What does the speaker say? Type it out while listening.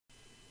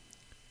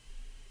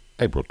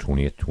April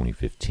 20th,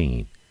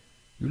 2015.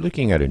 You're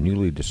looking at a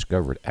newly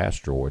discovered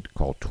asteroid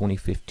called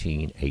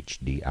 2015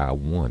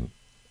 HDI-1.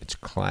 It's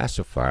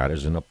classified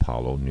as an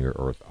Apollo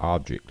near-Earth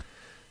object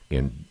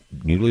and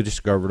newly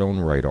discovered on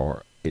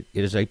radar. It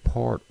is a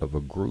part of a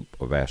group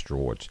of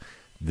asteroids.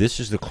 This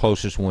is the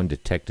closest one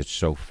detected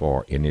so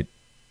far, and it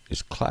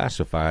is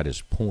classified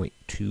as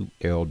 0.2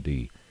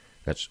 LD.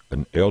 That's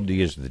an LD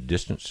is the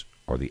distance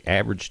or the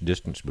average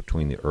distance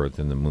between the Earth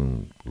and the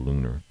Moon,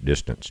 lunar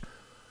distance.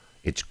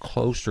 It's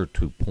closer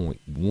to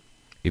 0.1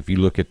 if you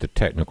look at the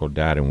technical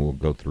data, and we'll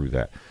go through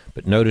that.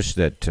 But notice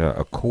that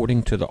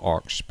according to the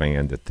arc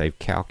span that they've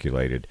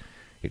calculated,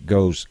 it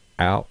goes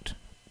out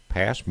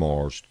past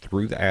Mars,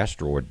 through the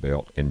asteroid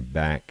belt, and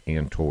back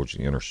in towards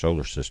the inner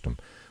solar system.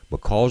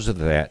 Because of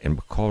that, and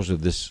because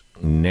of this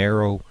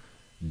narrow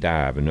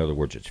dive, in other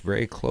words, it's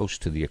very close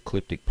to the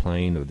ecliptic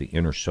plane of the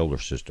inner solar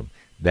system.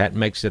 That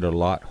makes it a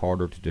lot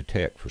harder to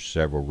detect for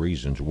several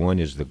reasons. One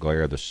is the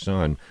glare of the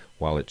sun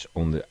while it's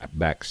on the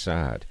back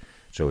side.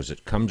 So as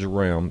it comes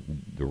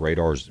around, the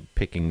radar is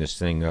picking this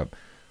thing up.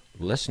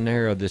 Let's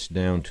narrow this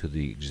down to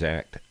the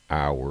exact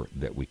hour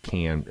that we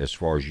can as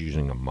far as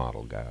using a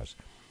model, guys.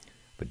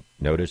 But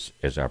notice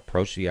as I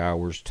approach the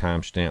hours,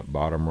 timestamp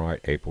bottom right,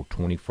 April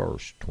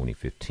 21st,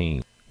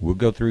 2015. We'll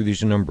go through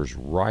these numbers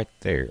right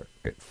there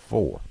at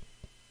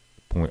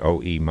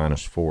 4.0 E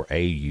minus 4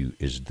 AU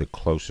is the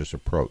closest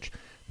approach.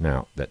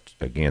 Now, that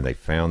again, they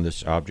found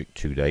this object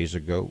 2 days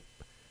ago.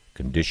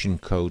 Condition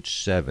code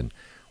 7.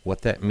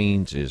 What that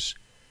means is,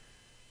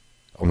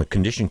 on the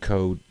condition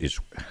code is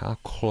how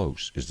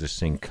close is this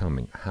thing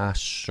coming, how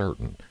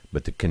certain.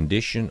 But the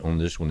condition on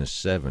this one is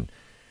 7.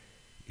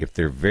 If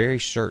they're very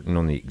certain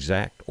on the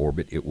exact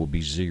orbit, it will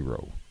be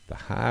 0. The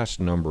highest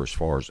number as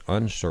far as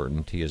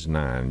uncertainty is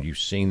 9. You've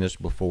seen this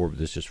before, but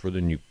this is for the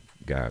new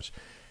guys.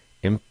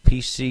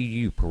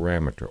 MPCU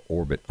parameter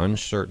orbit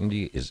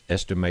uncertainty is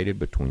estimated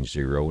between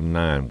 0 and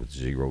 9, with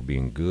 0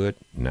 being good,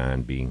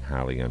 9 being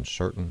highly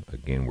uncertain.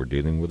 Again, we're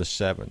dealing with a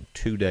 7,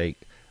 2-day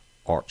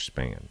arc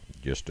span,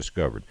 just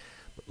discovered.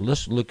 But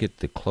let's look at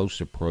the close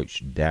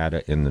approach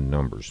data in the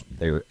numbers.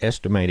 They're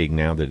estimating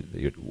now that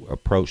it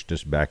approached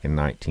us back in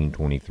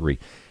 1923.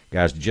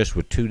 Guys, just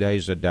with 2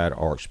 days of data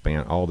arc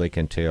span, all they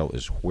can tell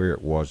is where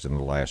it was in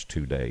the last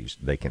 2 days.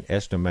 They can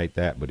estimate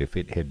that, but if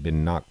it had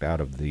been knocked out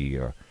of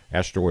the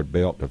asteroid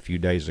belt a few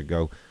days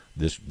ago,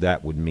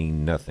 that would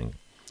mean nothing.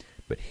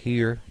 But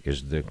here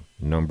is the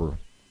number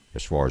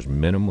as far as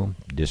minimum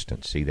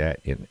distance. See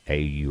that in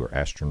AU, or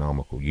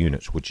astronomical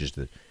units, which is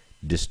the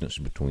distance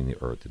between the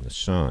Earth and the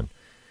Sun.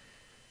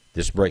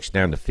 This breaks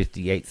down to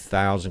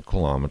 58,000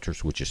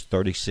 kilometers, which is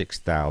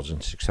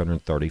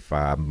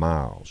 36,635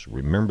 miles.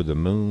 Remember, the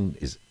Moon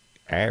is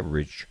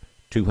average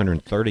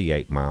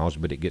 238 miles,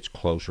 but it gets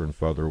closer and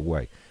further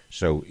away.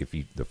 So if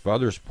the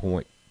furthest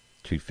point,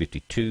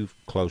 252,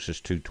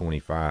 closest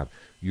 225,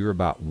 you're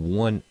about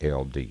 1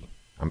 LD.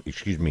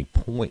 Excuse me,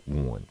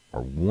 0.1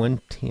 or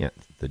 1/10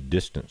 the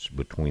distance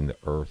between the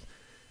Earth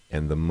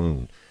and the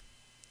Moon.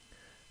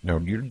 Now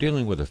you're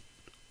dealing with a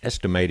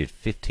estimated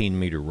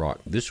 15-meter rock.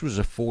 This was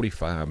a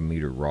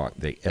 45-meter rock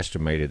they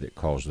estimated that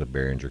caused the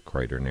Barringer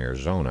crater in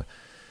Arizona.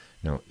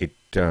 Now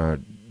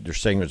they're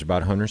saying it's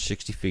about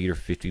 160 feet or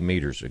 50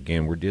 meters.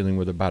 Again, we're dealing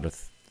with about a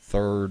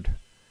third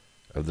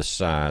of the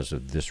size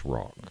of this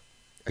rock.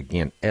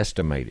 Again,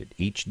 estimated.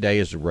 Each day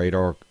as the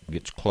radar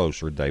gets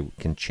closer, they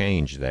can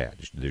change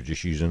that. They're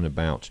just using the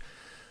bounce.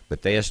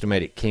 But they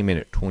estimate it came in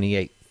at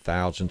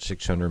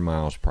 28,600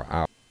 miles per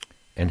hour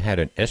and had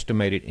an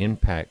estimated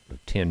impact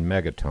of 10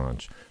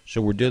 megatons. So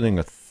we're dealing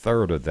a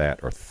third of that,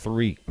 or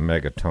 3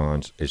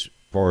 megatons, as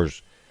far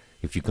as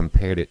if you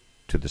compared it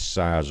to the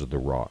size of the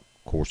rock.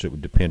 Of course, it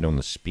would depend on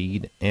the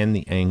speed and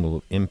the angle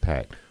of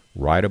impact.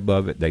 Right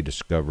above it, they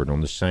discovered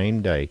on the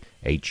same day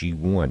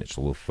HE1. It's a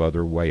little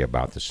further away,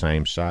 about the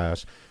same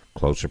size.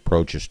 Close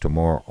approaches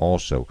tomorrow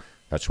also.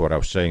 That's what I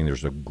was saying.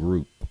 There's a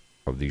group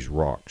of these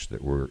rocks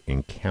that we're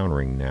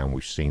encountering now, and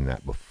we've seen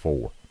that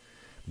before.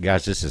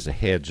 Guys, this is a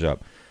heads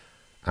up.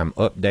 I'm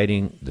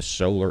updating the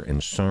Solar and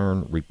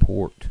CERN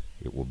report.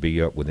 It will be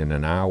up within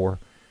an hour.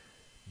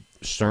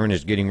 CERN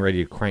is getting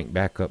ready to crank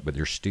back up, but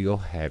they're still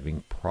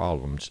having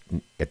problems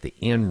at the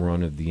end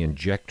run of the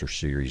injector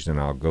series,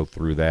 and I'll go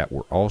through that.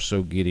 We're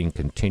also getting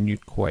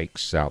continued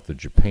quakes south of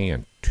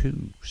Japan.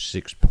 2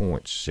 6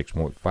 points,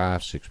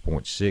 6.5,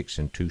 6.6,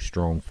 and 2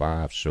 strong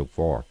 5s so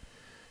far.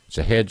 It's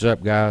a heads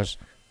up, guys.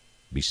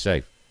 Be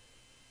safe.